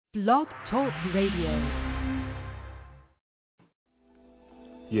Blog Talk Radio.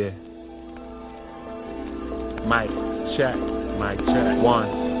 Yeah. Mic check. 1,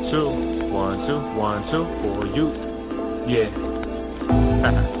 2, 1, 2, 1, 2 for you. Yeah. You know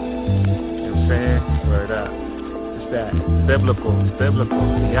what I'm saying? Word up. It's that biblical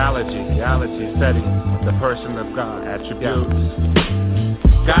theology study of the person of God, attributes.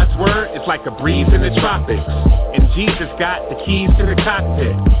 God's word is like a breeze in the tropics, and Jesus got the keys to the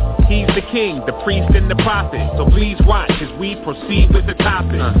cockpit. He's the king, the priest, and the prophet, so please watch as we proceed with the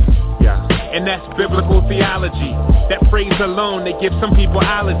topic. And that's biblical theology. That phrase alone, they give some people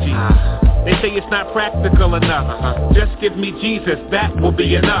allergies. They say it's not practical enough. Just give me Jesus, that will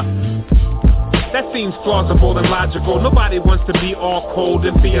be enough. That seems plausible and logical. Nobody wants to be all cold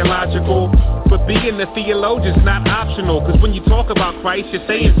and theological. But being a theologian's not optional, cause when you talk about Christ, you're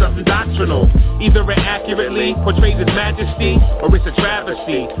saying something doctrinal. Either it accurately portrays his majesty, or it's a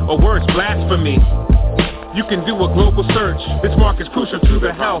travesty, or worse, blasphemy. You can do a global search. This mark is crucial to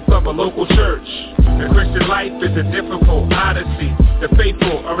the health of a local church. The Christian life is a difficult odyssey. The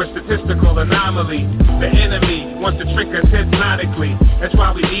faithful are a statistical anomaly. The enemy wants to trick us hypnotically. That's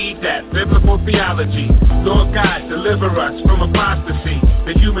why we need that biblical theology. Lord God, deliver us from apostasy.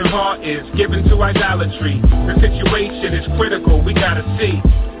 The human heart is given to idolatry. The situation is critical, we gotta see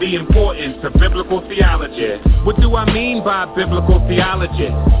the importance of biblical theology. What do I mean by biblical theology?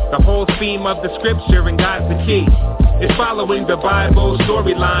 The whole theme of the scripture, and God's the key. It's following the Bible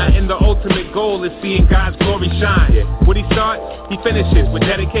storyline, and the ultimate goal is seeing God's glory shine. What he starts, he finishes with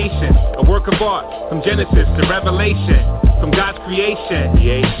dedication. A work of art from Genesis to Revelation, from God's creation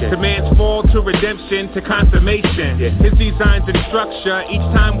to man's fall to redemption to consummation. His designs and structure each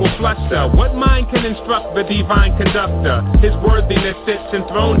time will fluster. What mind can instruct the divine conductor? His worthiness sits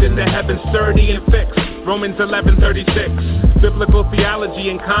enthroned in the heavens, sturdy and fixed. Romans 11:36. Biblical theology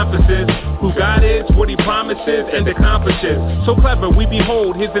encompasses who God is, what he promises and accomplishes. So clever we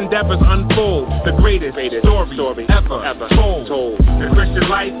behold his endeavors unfold. The greatest story ever told. The Christian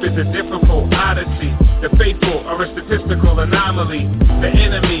life is a difficult odyssey. The faithful are a statistical anomaly. The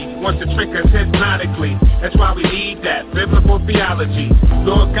enemy wants to trick us hypnotically. That's why we need that biblical theology.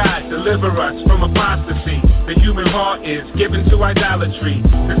 Lord God, deliver us from apostasy. The human heart is given to idolatry.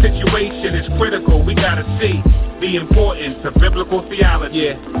 The situation is critical, we gotta see the importance of biblical theology.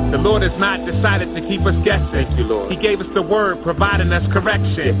 The Lord has not decided to keep us guessing. Thank you, Lord. He gave us the word, providing us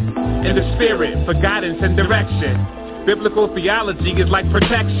correction, and the spirit for guidance and direction. Biblical theology is like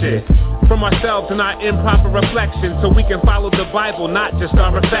protection from ourselves and our improper reflections, so we can follow the Bible, not just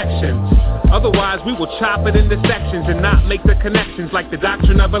our affections. Otherwise, we will chop it into sections and not make the connections like the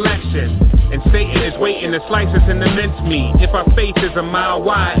doctrine of election. And Satan is waiting to slice us into mincemeat if our faith is a mile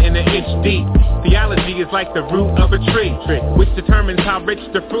wide and an inch deep. Theology is like the root of a tree, which determines how rich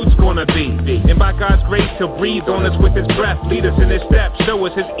the fruit's gonna be. And by God's grace, he'll breathe on us with his breath, lead us in his steps, show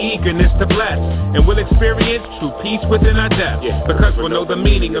us his eagerness to bless. And we'll experience true peace within our depth, because we'll know the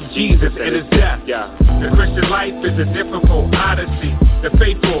meaning of Jesus and his death. The Christian life is a difficult odyssey. The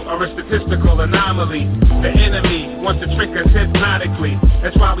faithful are a statistical anomaly. The enemy wants to trick us hypnotically.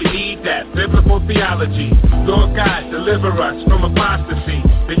 That's why we need that biblical theology. Lord God, deliver us from apostasy.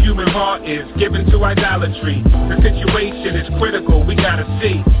 The human heart is given to idolatry. The situation is critical, we gotta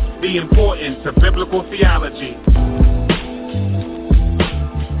see the importance of biblical theology.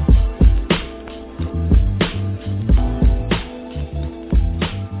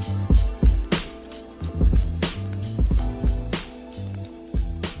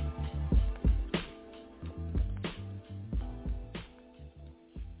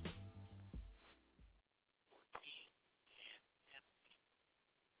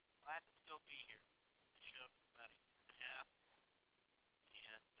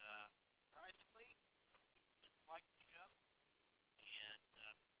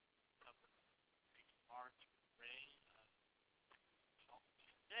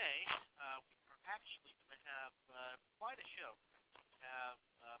 Quite a show. We have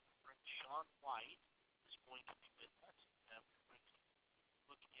Shawn White is going to be with us. We're going to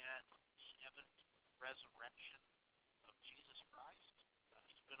look at the evidence of the resurrection of Jesus Christ.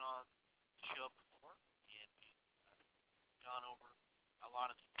 He's been on the show before, and we've gone over a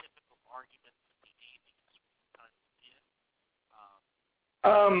lot of the typical arguments that we need because we're kind of in.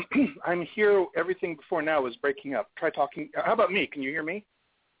 I'm here. Everything before now is breaking up. Try talking. How about me? Can you hear me?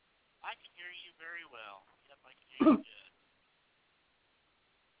 I can hear you very well. Yep, I can hear you good.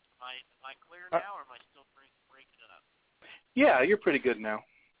 Am I clear now, or am I still breaking it up? Yeah, you're pretty good now.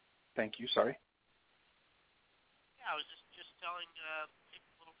 Thank you. Sorry. Yeah, I was just telling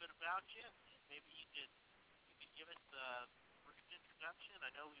people a little bit about you. Maybe you could give us a brief introduction. I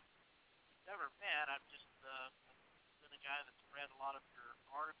know we've never met. I've just been a guy that's read a lot of your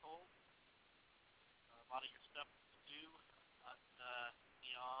articles, a lot of your stuff to do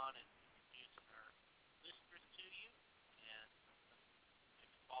on and introducing our listeners to you, and maybe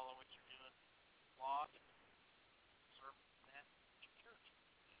follow what you're doing, blog, and serve that church.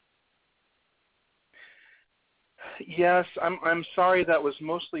 Yes, I'm sorry that was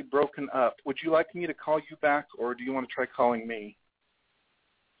mostly broken up. Would you like me to call you back, or do you want to try calling me?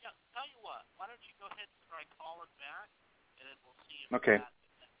 Yeah, tell you what, why don't you go ahead and try calling back, and then we'll see if Okay. that.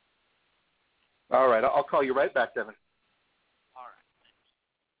 All right, I'll call you right back, Devin. All right, thanks.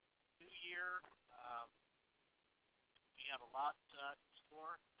 New year, we have a lot in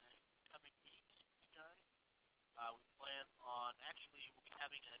store in the coming weeks, you guys. We plan on, actually, we'll be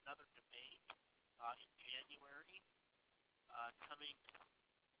having another debate in January, coming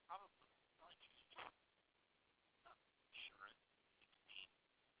probably, not sure, 16.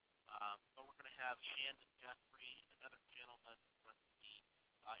 But we're going to have Shandon Guthrie, another gentleman from the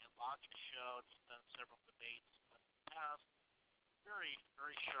Illogic show. He's done several debates in the past. Very,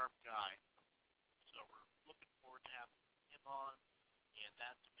 very sharp guy. So we're looking forward to having him on, and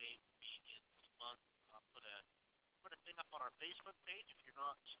that debate will be in this month. Put a thing up on our Facebook page. If you're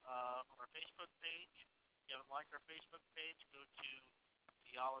not on our Facebook page, if you haven't liked our Facebook page, go to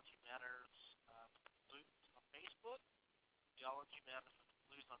Theology Matters Pellews on Facebook. Theology Matters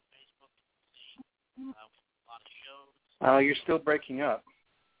Pellews on Facebook. You can see we have a lot of shows. You're still breaking up.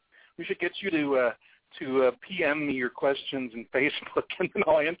 We should get you to PM me your questions in Facebook, and then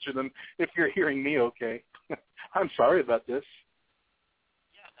I'll answer them if you're hearing me okay. I'm sorry about this.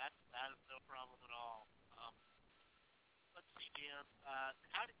 Yeah, that is no problem at all. Let's see, Dan.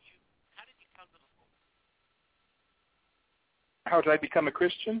 How did you come to the Lord? How did I become a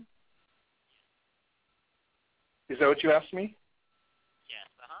Christian? Is that what you asked me? Yes.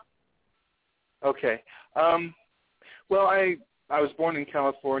 Okay. Well, I was born in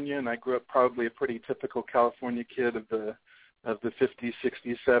California, and I grew up probably a pretty typical California kid of the 50s,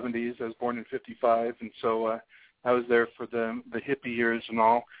 60s, 70s. I was born in 55, and so I was there for the hippie years and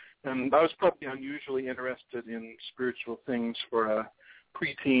all. And I was probably unusually interested in spiritual things for a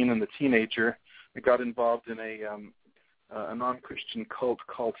preteen and a teenager. I got involved in a non-Christian cult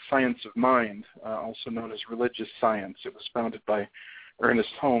called Science of Mind, also known as religious science. It was founded by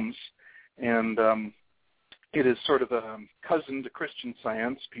Ernest Holmes, and it is sort of a cousin to Christian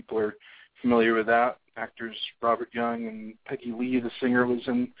Science. People are familiar with that. Actors Robert Young and Peggy Lee, the singer, was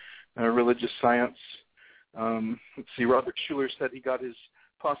in religious science. Let's see, Robert Schuller said he got his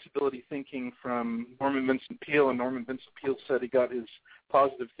possibility thinking from Norman Vincent Peale, and Norman Vincent Peale said he got his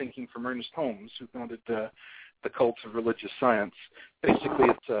positive thinking from Ernest Holmes, who founded the cult of religious science. Basically,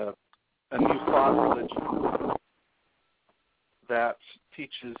 it's a new thought religion that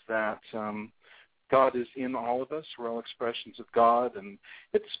teaches that God is in all of us. We're all expressions of God, and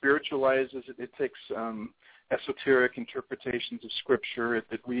it spiritualizes it. It takes esoteric interpretations of Scripture. It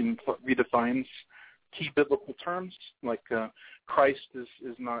redefines key biblical terms, like Christ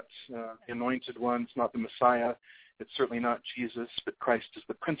is not the anointed one. It's not the Messiah. It's certainly not Jesus, but Christ is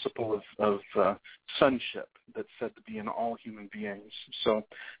the principle of sonship that's said to be in all human beings. So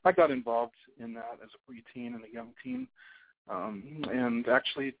I got involved in that as a preteen and a young teen, and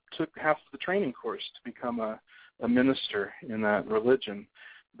actually took half of the training course to become a minister in that religion.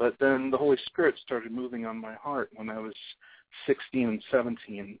 But then the Holy Spirit started moving on my heart when I was 16 and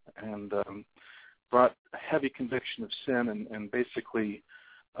 17, and brought a heavy conviction of sin and basically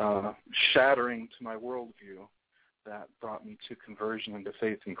shattering to my worldview that brought me to conversion and to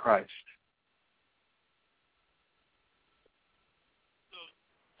faith in Christ.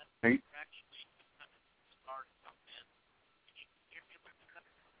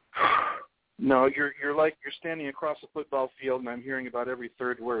 No, you're like you're standing across a football field, and I'm hearing about every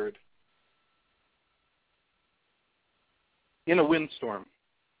third word. In a windstorm.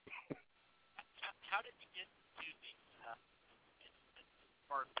 How did you get to the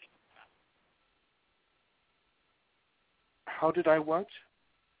part of that? How did I what?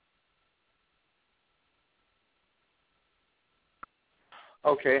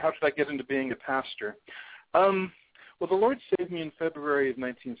 Okay, how did I get into being a pastor? Well, the Lord saved me in February of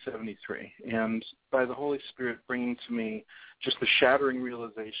 1973, and by the Holy Spirit bringing to me just the shattering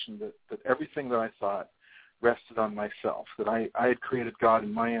realization that everything that I thought rested on myself, that I had created God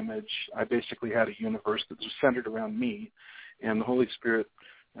in my image. I basically had a universe that was centered around me, and the Holy Spirit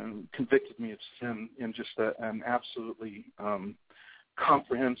convicted me of sin in just an absolutely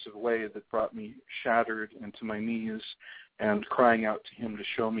comprehensive way that brought me shattered into my knees and crying out to him to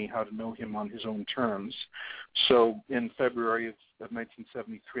show me how to know him on his own terms. So in February of of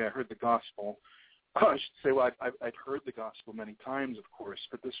 1973, I heard the gospel. I should say, well, I'd heard the gospel many times, of course,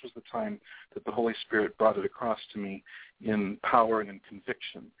 but this was the time that the Holy Spirit brought it across to me in power and in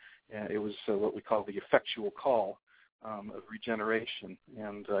conviction. It was what we call the effectual call of regeneration.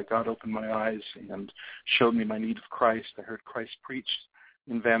 And God opened my eyes and showed me my need of Christ. I heard Christ preached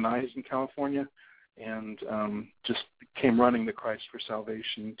in Van Nuys in California, and just came running to Christ for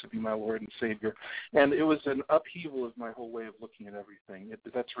salvation, to be my Lord and Savior. And it was an upheaval of my whole way of looking at everything.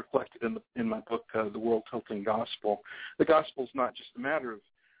 That's reflected in my book, The World-Tilting Gospel. The gospel is not just a matter of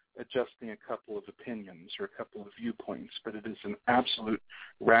adjusting a couple of opinions or a couple of viewpoints, but it is an absolute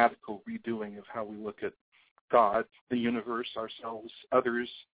radical redoing of how we look at God, the universe, ourselves, others,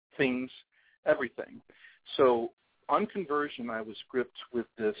 things, everything. So on conversion, I was gripped with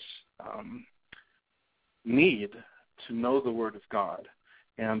this need to know the Word of God,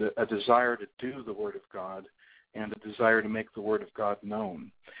 and a desire to do the Word of God, and a desire to make the Word of God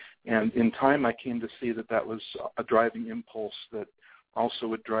known. And in time, I came to see that was a driving impulse that also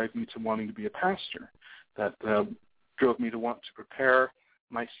would drive me to wanting to be a pastor, that drove me to want to prepare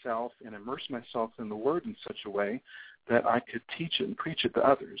myself and immerse myself in the Word in such a way that I could teach it and preach it to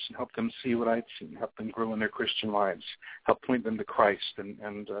others and help them see what I'd seen, help them grow in their Christian lives, help point them to Christ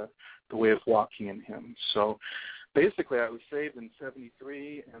and the way of walking in Him. So basically I was saved in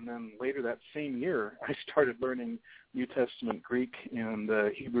 73, and then later that same year I started learning New Testament Greek and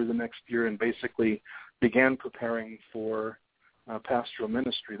Hebrew the next year, and basically began preparing for pastoral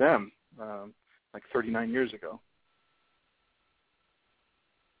ministry then, like 39 years ago.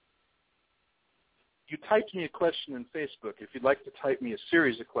 You typed me a question in Facebook. If you'd like to type me a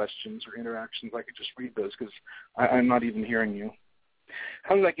series of questions or interactions, I could just read those because I'm not even hearing you.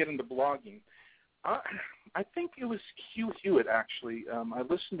 How did I get into blogging? I think it was Hugh Hewitt, actually. I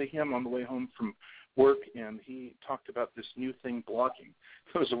listened to him on the way home from work, and he talked about this new thing, blogging.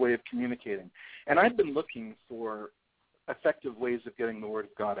 It was a way of communicating. And I've been looking for effective ways of getting the Word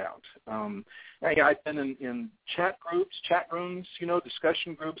of God out. I've been in chat groups, chat rooms,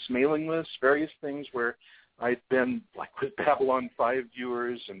 discussion groups, mailing lists, various things where I've been like with Babylon 5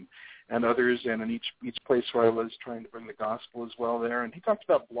 viewers and others, and in each place where I was trying to bring the gospel as well there. And he talked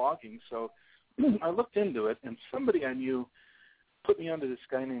about blogging, so I looked into it, and somebody I knew put me onto this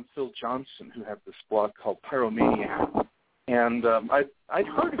guy named Phil Johnson, who had this blog called Pyromaniacs. And I'd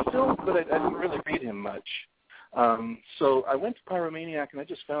heard of Phil, but I didn't really read him much. So I went to Pyromaniac, and I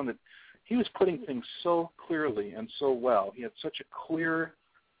just found that he was putting things so clearly and so well. He had such a clear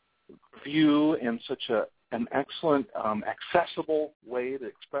view and such an excellent, accessible way to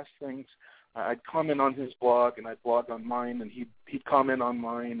express things. I'd comment on his blog, and I'd blog on mine, and he'd comment on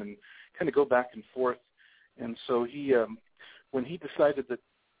mine, and kind of go back and forth. And so he, when he decided that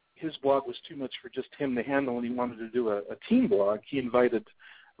his blog was too much for just him to handle, and he wanted to do a team blog, he invited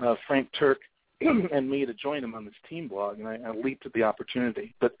Frank Turk and me to join him on this team blog, and I leaped at the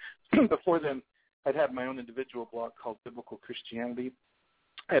opportunity. But before then, I'd had my own individual blog called Biblical Christianity.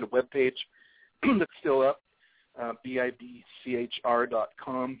 I had a webpage that's still up, bibchr.com,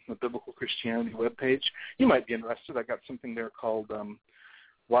 the Biblical Christianity webpage. You might be interested. I got something there called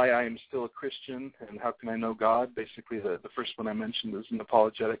Why I Am Still a Christian and How Can I Know God. Basically, the first one I mentioned was an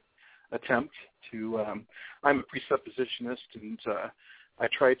apologetic attempt to, I'm a presuppositionist, and I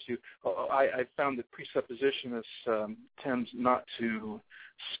try to, I found that presuppositionists tend not to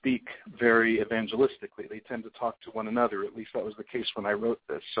speak very evangelistically. They tend to talk to one another. At least that was the case when I wrote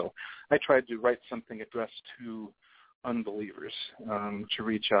this. So I tried to write something addressed to unbelievers, to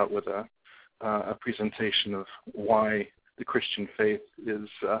reach out with a presentation of why the Christian faith is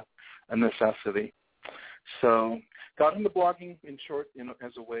a necessity. So got into blogging, in short,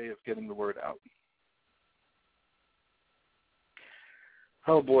 as a way of getting the word out.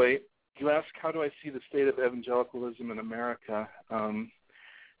 Oh, boy. You ask, how do I see the state of evangelicalism in America?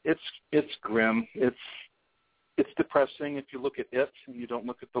 It's grim. It's depressing if you look at it and you don't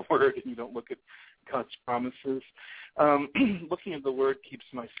look at the Word and you don't look at God's promises. Looking at the Word keeps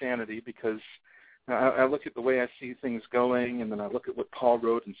my sanity because I look at the way I see things going, and then I look at what Paul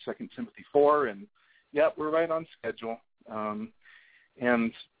wrote in 2 Timothy 4, and, we're right on schedule.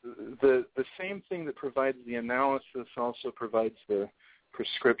 And the same thing that provides the analysis also provides the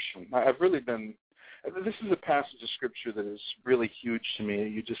prescription. I've really been, this is a passage of Scripture that is really huge to me.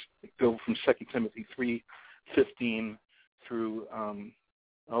 You just go from 2 Timothy 3:15 through,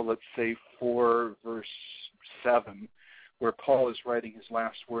 let's say 4 verse 7, where Paul is writing his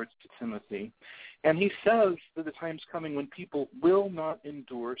last words to Timothy. And he says that the time's coming when people will not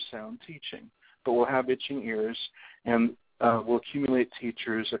endure sound teaching, but will have itching ears and will accumulate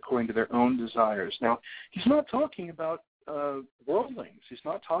teachers according to their own desires. Now, he's not talking about worldlings. He's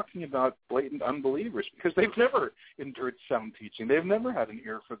not talking about blatant unbelievers because they've never endured sound teaching. They've never had an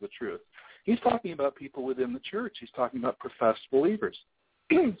ear for the truth. He's talking about people within the church. He's talking about professed believers.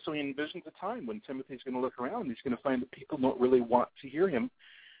 So he envisions a time when Timothy's going to look around and he's going to find that people don't really want to hear him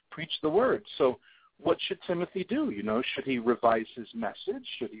preach the word. So what should Timothy do? Should he revise his message?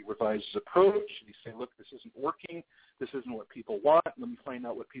 Should he revise his approach? Should he say, look, this isn't working. This isn't what people want. Let me find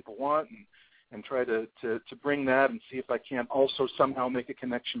out what people want and try to bring that and see if I can also somehow make a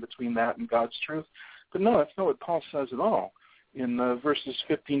connection between that and God's truth. But no, that's not what Paul says at all. In verses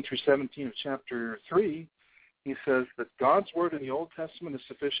 15 through 17 of chapter 3, he says that God's word in the Old Testament is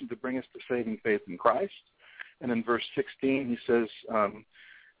sufficient to bring us to saving faith in Christ. And in verse 16, he says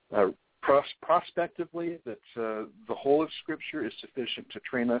prospectively that the whole of Scripture is sufficient to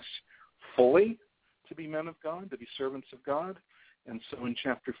train us fully to be men of God, to be servants of God. And so in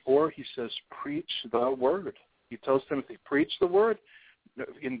chapter 4, he says, preach the word. He tells Timothy, preach the word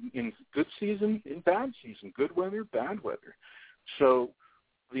in good season, in bad season, good weather, bad weather. So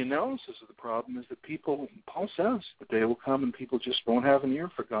the analysis of the problem is that people, Paul says, the day will come and people just won't have an ear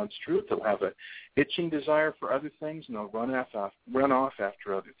for God's truth. They'll have an itching desire for other things, and they'll run off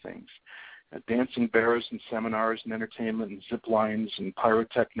after other things. Dancing bears and seminars and entertainment and zip lines and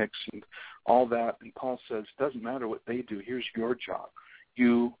pyrotechnics and all that. And Paul says, it doesn't matter what they do. Here's your job.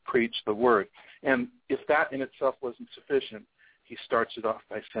 You preach the word. And if that in itself wasn't sufficient, he starts it off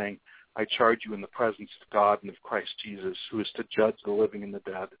by saying, I charge you in the presence of God and of Christ Jesus, who is to judge the living and the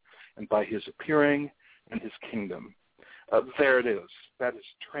dead, and by his appearing and his kingdom. There it is. That is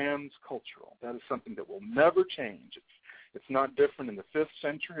transcultural. That is something that will never change. It's not different in the 5th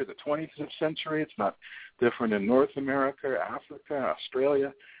century or the 25th century. It's not different in North America, Africa,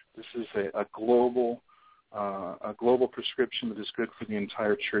 Australia. This is a global prescription that is good for the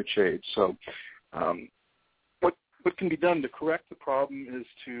entire church age. So what can be done to correct the problem is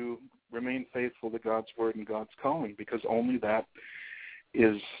to remain faithful to God's word and God's calling, because only that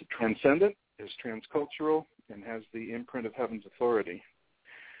is transcendent, is transcultural, and has the imprint of heaven's authority.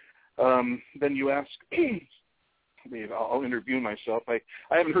 Then you ask, I'll interview myself. I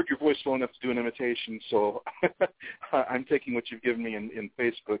haven't heard your voice well enough to do an imitation, so I'm taking what you've given me in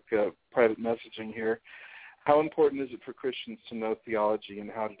Facebook private messaging here. How important is it for Christians to know theology and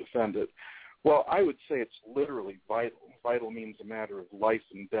how to defend it? Well, I would say it's literally vital. Vital means a matter of life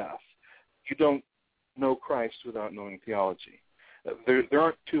and death. You don't know Christ without knowing theology. There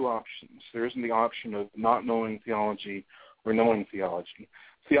aren't two options. There isn't the option of not knowing theology or knowing theology.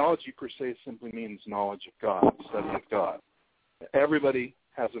 Theology per se simply means knowledge of God, study of God. Everybody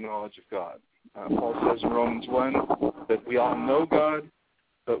has a knowledge of God. Paul says in Romans 1 that we all know God,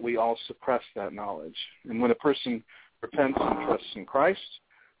 but we all suppress that knowledge. And when a person repents and trusts in Christ,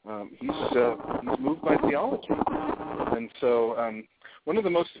 he's moved by theology. And so one of the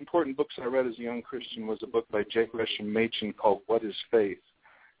most important books I read as a young Christian was a book by J. Gresham Machen called What is Faith?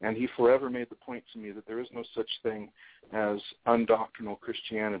 And he forever made the point to me that there is no such thing as undoctrinal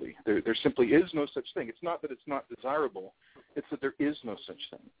Christianity. There simply is no such thing. It's not that it's not desirable. It's that there is no such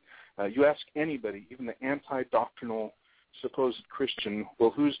thing. You ask anybody, even the anti-doctrinal supposed Christian,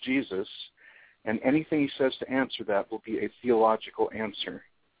 well, who's Jesus? And anything he says to answer that will be a theological answer.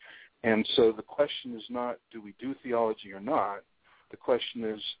 And so the question is not, do we do theology or not? The question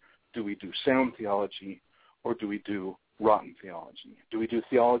is, do we do sound theology or do we do rotten theology? Do we do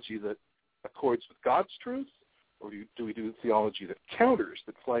theology that accords with God's truth, or do we do theology that counters,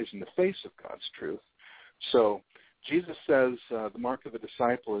 that flies in the face of God's truth? So Jesus says the mark of a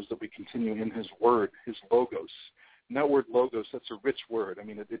disciple is that we continue in his word, his logos. And that word logos, that's a rich word. I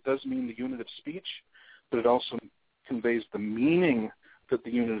mean, it does mean the unit of speech, but it also conveys the meaning that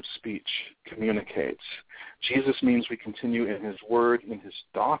the unit of speech communicates. Jesus means we continue in his word, in his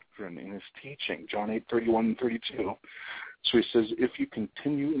doctrine, in his teaching, John 8:31 and 32. So he says, if you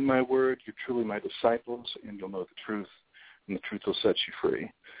continue in my word, you're truly my disciples, and you'll know the truth, and the truth will set you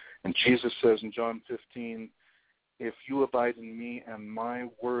free. And Jesus says in John 15, if you abide in me and my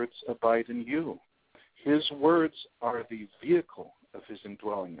words abide in you. His words are the vehicle of his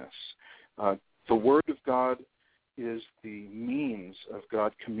indwellingness. The word of God is the means of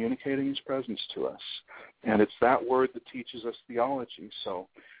God communicating his presence to us. And it's that word that teaches us theology. So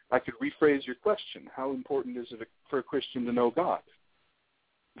I could rephrase your question. How important is it for a Christian to know God?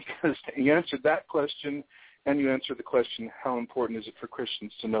 Because you answered that question, and you answered the question, how important is it for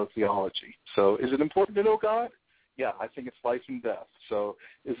Christians to know theology? So is it important to know God? Yeah, I think it's life and death. So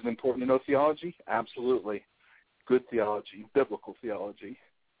is it important to know theology? Absolutely. Good theology, biblical theology.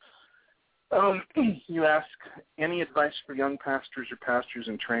 You ask any advice for young pastors or pastors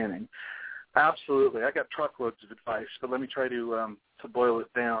in training. Absolutely. I got truckloads of advice, but let me try to boil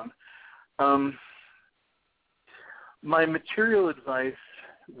it down. My material advice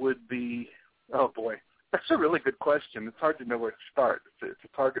would be, oh boy, that's a really good question. It's hard to know where to start. It's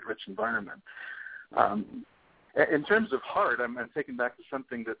a target-rich environment. In terms of heart, I'm taken back to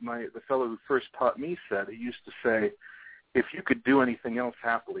something that the fellow who first taught me said. He used to say, if you could do anything else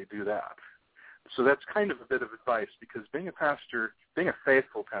happily, do that. So that's kind of a bit of advice, because being a pastor, being a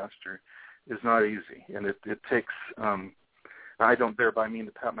faithful pastor, is not easy, and it takes. I don't thereby mean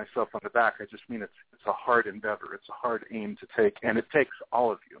to pat myself on the back. I just mean it's a hard endeavor. It's a hard aim to take, and it takes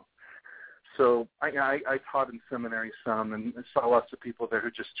all of you. So I taught in seminary some, and saw lots of people there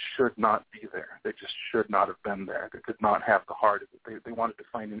who just should not be there. They just should not have been there. They did not have the heart of it. They wanted to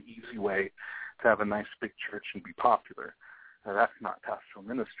find an easy way to have a nice big church and be popular. That's not pastoral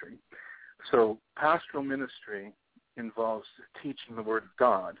ministry. So pastoral ministry involves teaching the Word of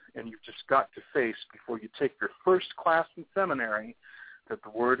God, and you've just got to face, before you take your first class in seminary, that the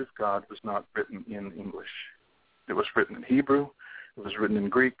Word of God was not written in English. It was written in Hebrew. It was written in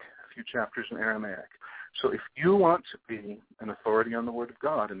Greek, a few chapters in Aramaic. So if you want to be an authority on the Word of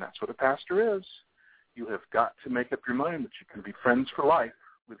God, and that's what a pastor is, you have got to make up your mind that you can be friends for life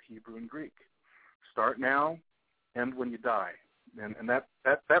with Hebrew and Greek. Start now, end when you die. And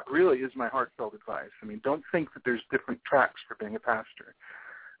that really is my heartfelt advice. I mean, don't think that there's different tracks for being a pastor.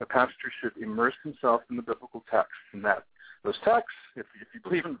 A pastor should immerse himself in the biblical text, and that those texts, if you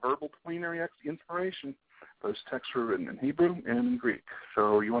believe in verbal plenary inspiration, those texts were written in Hebrew and in Greek.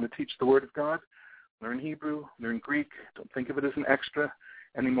 So you want to teach the Word of God, learn Hebrew, learn Greek. Don't think of it as an extra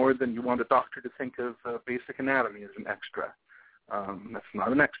any more than you want a doctor to think of basic anatomy as an extra. That's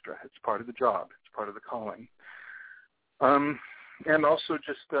not an extra. It's part of the job. It's part of the calling. And also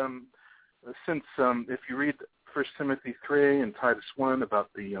just since if you read 1 Timothy 3 and Titus 1 about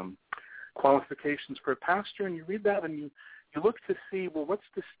the qualifications for a pastor, and you read that and you look to see, well, what's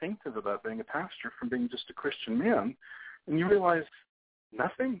distinctive about being a pastor from being just a Christian man, and you realize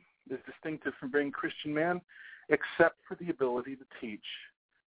nothing is distinctive from being a Christian man except for the ability to teach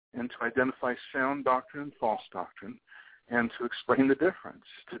and to identify sound doctrine and false doctrine and to explain the difference,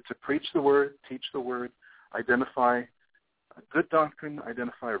 to preach the Word, teach the Word, identify good doctrine,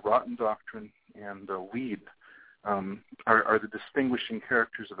 identify rotten doctrine, and lead are the distinguishing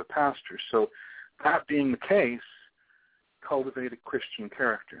characters of a pastor. So that being the case, cultivate a Christian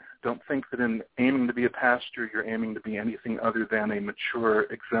character. Don't think that in aiming to be a pastor, you're aiming to be anything other than a mature,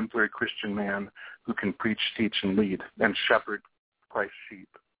 exemplary Christian man who can preach, teach, and lead, and shepherd Christ's sheep.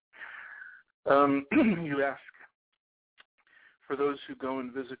 You ask, for those who go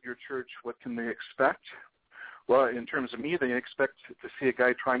and visit your church, what can they expect? Well, in terms of me, they expect to see a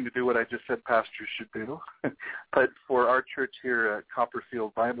guy trying to do what I just said pastors should do. But for our church here at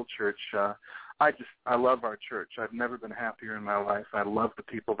Copperfield Bible Church, I love our church. I've never been happier in my life. I love the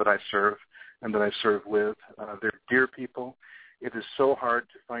people that I serve and that I serve with. They're dear people. It is so hard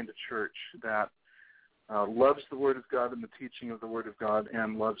to find a church that loves the Word of God and the teaching of the Word of God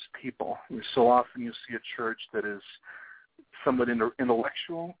and loves people. So often you see a church that is somewhat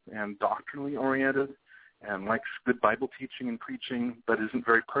intellectual and doctrinally oriented and likes good Bible teaching and preaching, but isn't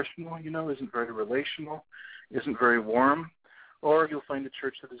very personal, isn't very relational, isn't very warm. Or you'll find a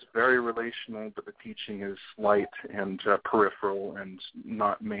church that is very relational, but the teaching is light and peripheral and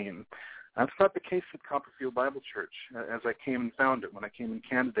not main. That's not the case at Copperfield Bible Church. As I came and found it, when I came and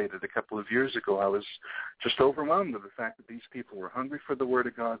candidated a couple of years ago, I was just overwhelmed with the fact that these people were hungry for the Word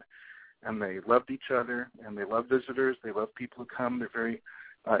of God, and they loved each other, and they love visitors. They love people who come. They're very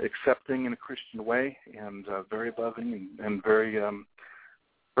accepting in a Christian way, and very loving and very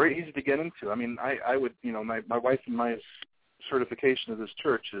very easy to get into. I mean, I would, my wife and my certification of this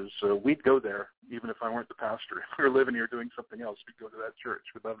church is we'd go there even if I weren't the pastor. If we were living here doing something else, we'd go to that church.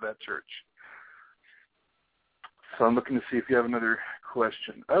 We love that church. So I'm looking to see if you have another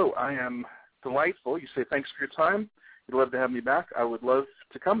question. Oh, I am delightful. You say thanks for your time. You'd love to have me back. I would love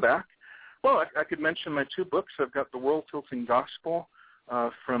to come back. Well, I could mention my two books. I've got The World-Tilting Gospel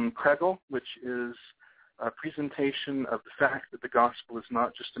from Kregel, which is a presentation of the fact that the gospel is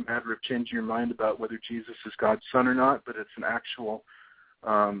not just a matter of changing your mind about whether Jesus is God's son or not, but it's an actual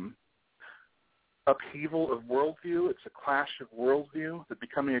upheaval of worldview. It's a clash of worldview. That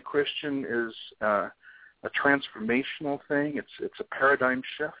becoming a Christian is a transformational thing. It's a paradigm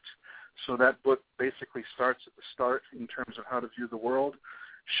shift. So that book basically starts at the start in terms of how to view the world,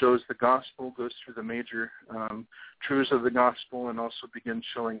 shows the gospel, goes through the major truths of the gospel, and also begins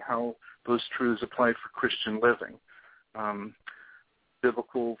showing how those truths apply for Christian living.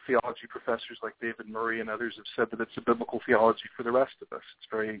 biblical theology professors like David Murray and others have said that it's a biblical theology for the rest of us. It's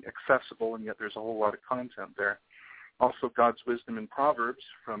very accessible, and yet there's a whole lot of content there. Also, God's Wisdom in Proverbs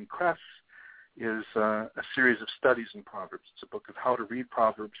from Kress is a series of studies in Proverbs. It's a book of how to read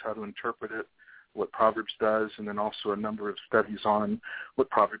Proverbs, how to interpret it, what Proverbs does, and then also a number of studies on what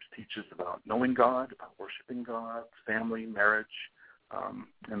Proverbs teaches about knowing God, about worshiping God, family, marriage,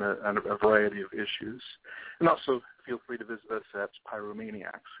 and a variety of issues. And also feel free to visit us at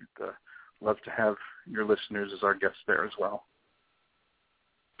Pyromaniacs. We'd love to have your listeners as our guests there as well.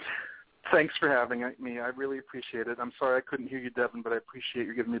 Thanks for having me. I really appreciate it. I'm sorry I couldn't hear you, Devin, but I appreciate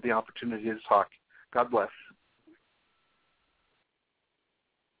you giving me the opportunity to talk. God bless.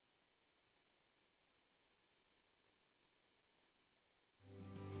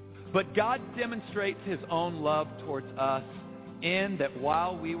 But God demonstrates his own love towards us in that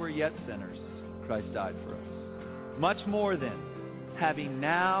while we were yet sinners, Christ died for us. Much more then, having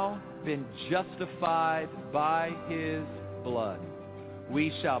now been justified by his blood,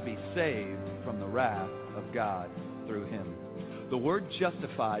 we shall be saved from the wrath of God through him. The word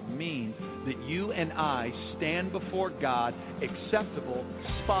justified means that you and I stand before God acceptable,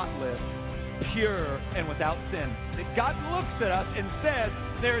 spotless, pure, and without sin. That God looks at us and says,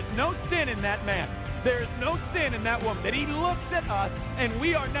 there is no sin in that man. There is no sin in that woman. That he looks at us and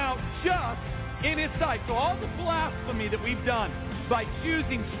we are now just in his sight. So all the blasphemy that we've done by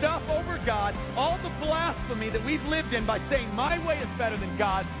choosing stuff over God, all the blasphemy that we've lived in by saying my way is better than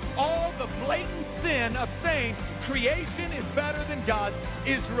God, all the blatant sin of saying creation is better than God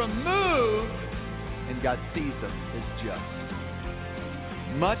is removed, and God sees us as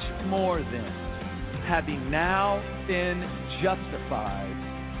just. Much more then, having now been justified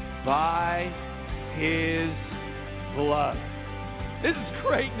by his blood. This is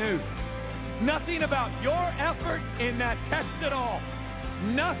great news. Nothing about your effort in that text at all.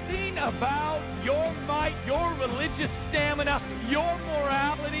 Nothing about your might, your religious stamina, your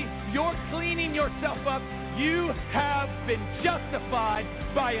morality, your cleaning yourself up. You have been justified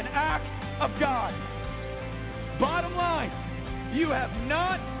by an act of God. Bottom line, you have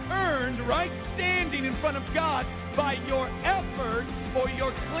not earned right standing in front of God by your effort or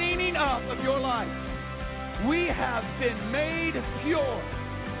your cleaning up of your life. We have been made pure,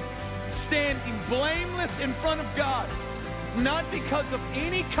 standing blameless in front of God, not because of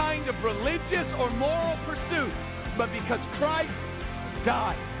any kind of religious or moral pursuit, but because Christ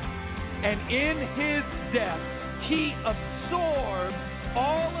died. And in his death, he absorbed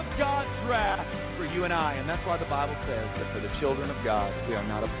all of God's wrath for you and I. And that's why the Bible says that for the children of God, we are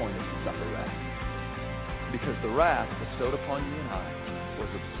not appointed to suffer wrath. Because the wrath bestowed upon you and I was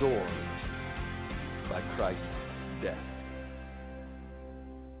absorbed by Christ's death.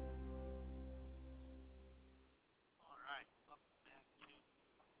 All right. Welcome back to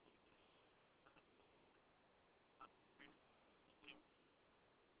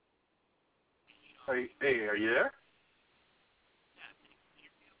Are you there?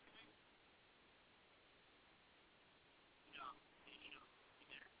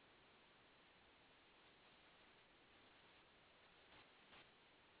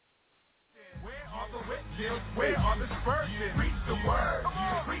 Where are the Spurgeons? Preach the word.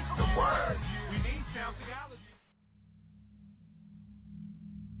 Preach the word. We need sound theology.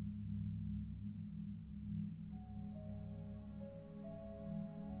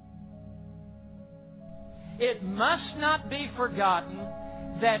 It must not be forgotten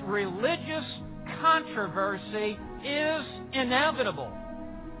that religious controversy is inevitable,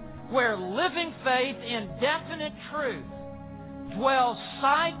 where living faith in definite truth dwells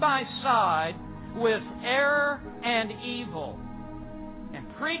side by side with error and evil. And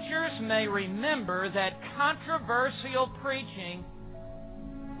preachers may remember that controversial preaching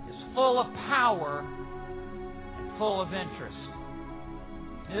is full of power and full of interest.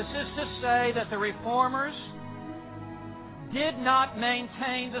 This is to say that the Reformers did not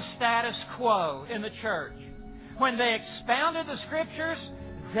maintain the status quo in the church. When they expounded the Scriptures,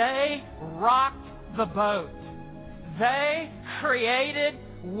 they rocked the boat. They created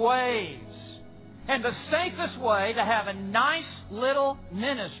waves. And the safest way to have a nice little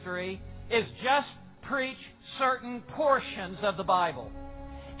ministry is just preach certain portions of the Bible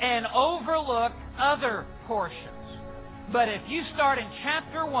and overlook other portions. But if you start in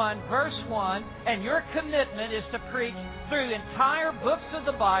chapter 1, verse 1, and your commitment is to preach through entire books of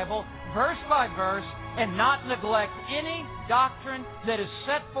the Bible, verse by verse, and not neglect any doctrine that is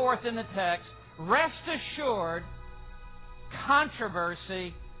set forth in the text, rest assured,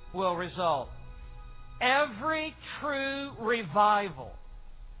 controversy will result. Every true revival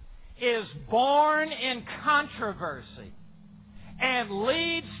is born in controversy. and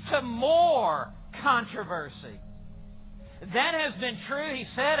leads to more controversy. That has been true, he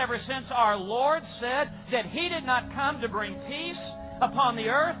said, ever since our Lord said that He did not come to bring peace upon the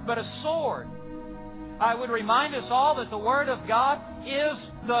earth, but a sword. I would remind us all that the Word of God is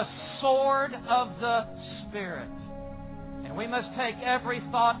the sword of the Spirit. And we must take every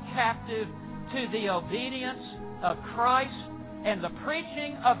thought captive to the obedience of Christ, and the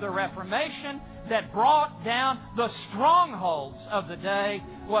preaching of the Reformation that brought down the strongholds of the day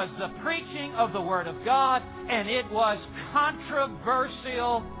was the preaching of the Word of God, and it was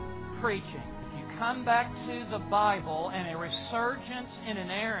controversial preaching. If you come back to the Bible and a resurgence in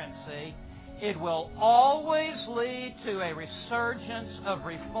inerrancy, it will always lead to a resurgence of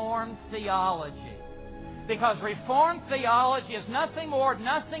Reformed theology. Because Reformed theology is nothing more,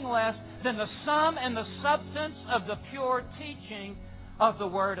 nothing less than the sum and the substance of the pure teaching of the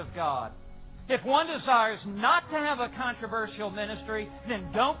Word of God. If one desires not to have a controversial ministry,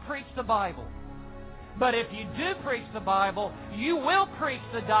 then don't preach the Bible. But if you do preach the Bible, you will preach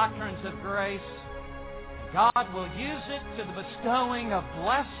the doctrines of grace. God will use it to the bestowing of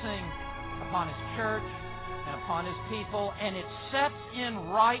blessing upon His church and upon His people, and it sets in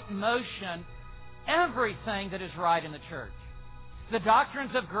right motion everything that is right in the church. The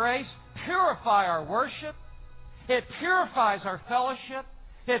doctrines of grace purify our worship. It purifies our fellowship.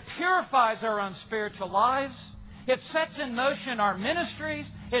 It purifies our own spiritual lives. It sets in motion our ministries.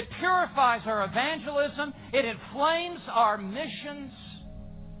 It purifies our evangelism. It inflames our missions.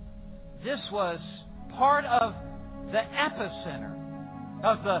 This was part of the epicenter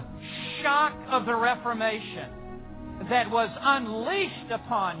of the shock of the Reformation that was unleashed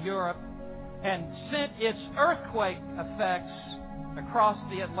upon Europe and sent its earthquake effects across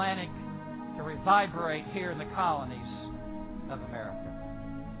the Atlantic to reverberate here in the colonies of America.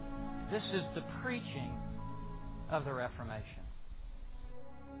 This is the preaching of the Reformation.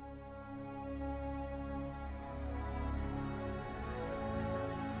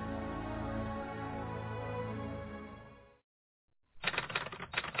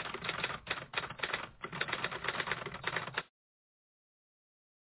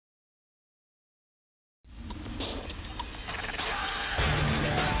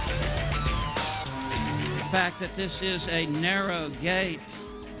 The fact that this is a narrow gate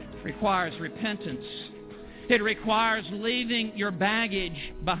requires repentance. It requires leaving your baggage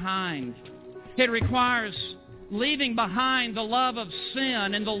behind. It requires leaving behind the love of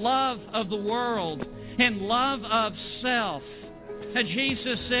sin and the love of the world and love of self. As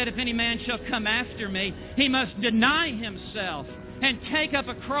Jesus said, if any man shall come after me, he must deny himself and take up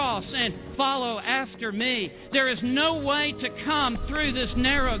a cross and follow after me. There is no way to come through this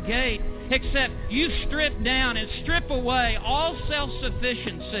narrow gate except you strip down and strip away all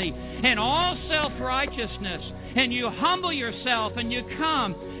self-sufficiency and all self-righteousness, and you humble yourself and you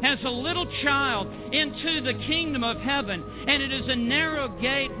come as a little child into the kingdom of heaven. And it is a narrow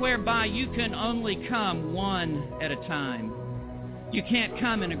gate whereby you can only come one at a time. You can't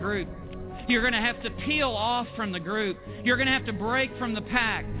come in a group. You're going to have to peel off from the group. You're going to have to break from the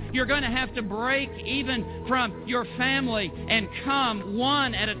pack. You're going to have to break even from your family and come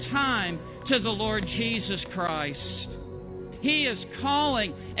one at a time to the Lord Jesus Christ. He is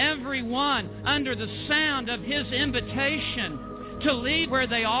calling everyone under the sound of His invitation to leave where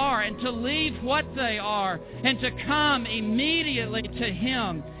they are and to leave what they are and to come immediately to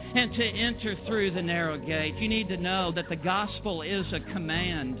Him and to enter through the narrow gate. You need to know that the gospel is a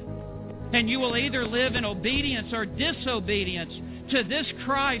command. And you will either live in obedience or disobedience to this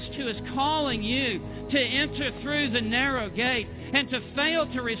Christ who is calling you to enter through the narrow gate. And to fail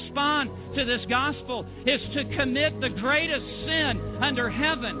to respond to this gospel is to commit the greatest sin under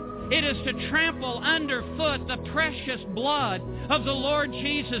heaven. It is to trample underfoot the precious blood of the Lord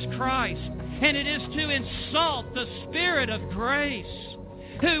Jesus Christ. And it is to insult the Spirit of grace,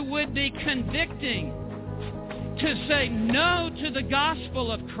 who would be convicting. To say no to the gospel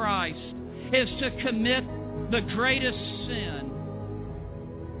of Christ is to commit the greatest sin.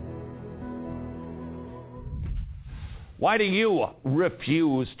 Why do you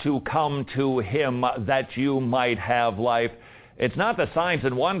refuse to come to Him that you might have life? It's not the signs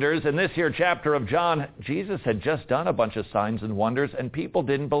and wonders. In this here chapter of John, Jesus had just done a bunch of signs and wonders, and people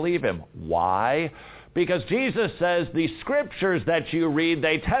didn't believe Him. Why? Because Jesus says the scriptures that you read,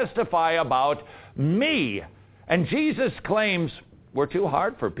 they testify about me. And Jesus' claims were too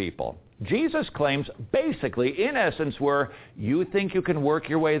hard for people. Jesus' claims basically, in essence, were, you think you can work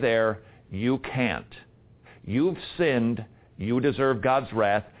your way there, you can't. You've sinned, you deserve God's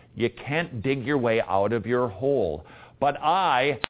wrath, you can't dig your way out of your hole. But I